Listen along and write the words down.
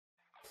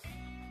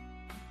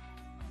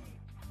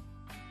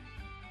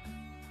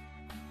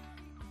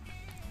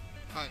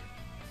Hi,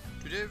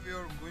 today we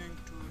are going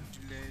to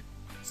delete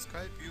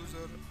Skype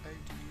user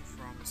ID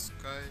from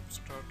Skype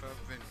startup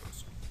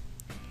windows.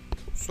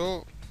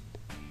 So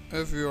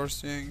if you are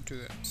seeing to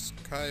the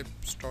Skype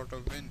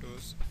startup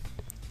windows,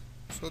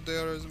 so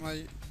there is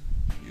my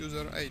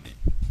user ID.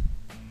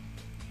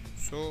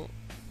 So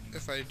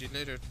if I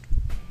delete it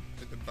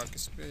with the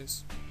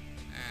backspace,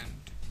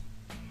 and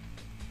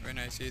when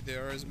I see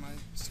there is my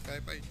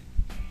Skype ID.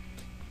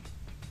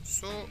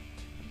 So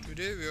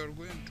today we are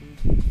going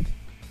to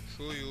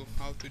show you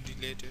how to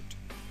delete it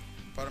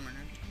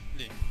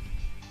permanently.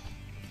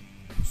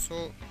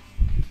 So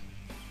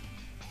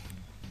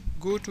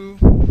go to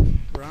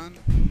run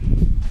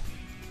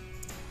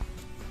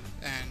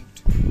and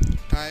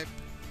type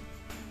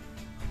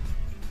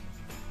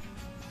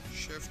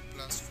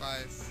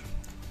shift+5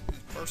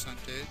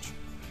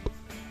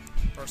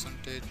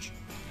 percentage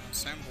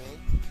symbol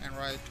and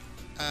write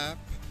app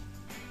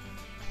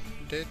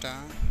data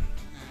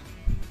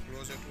and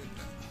close it with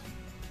the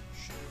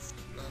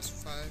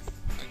shift+5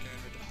 again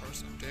with the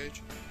percentage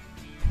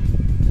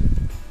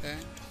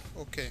and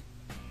OK.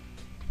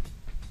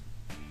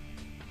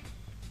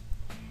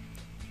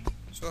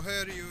 So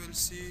here you will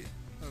see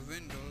a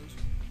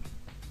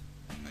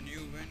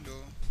new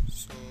window.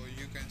 So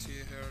you can see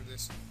here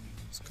this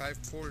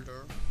Skype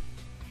folder.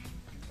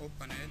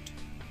 Open it,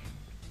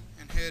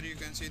 and here you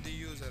can see the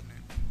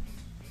username.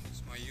 This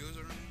is my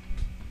username.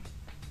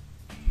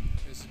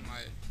 This is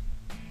my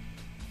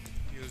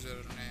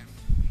username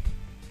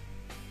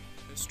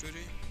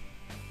history.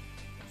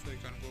 So you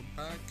can go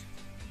back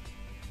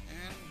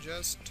and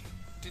just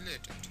delete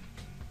it.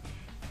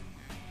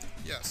 And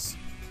yes,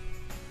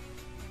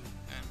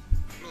 and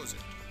close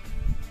it.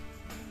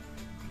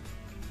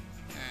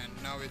 And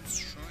now it's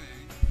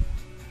showing.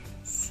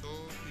 So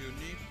you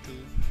need to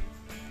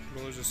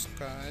close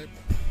Skype,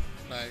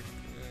 like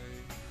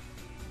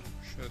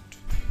should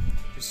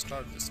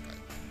restart the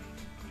Skype.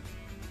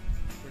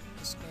 Quit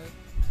the Skype.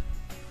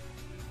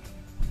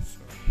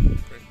 So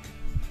quick.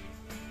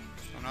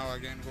 So now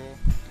again go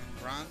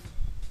and run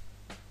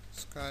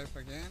Skype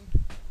again.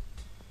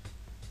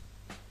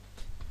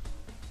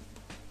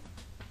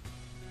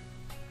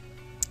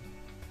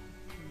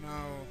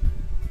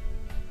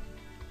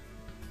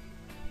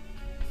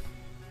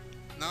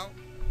 Now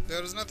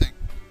there is nothing.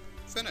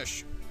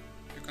 Finish.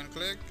 You can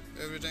click,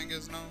 everything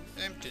is now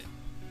empty.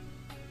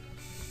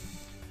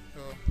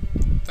 So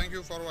thank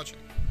you for watching.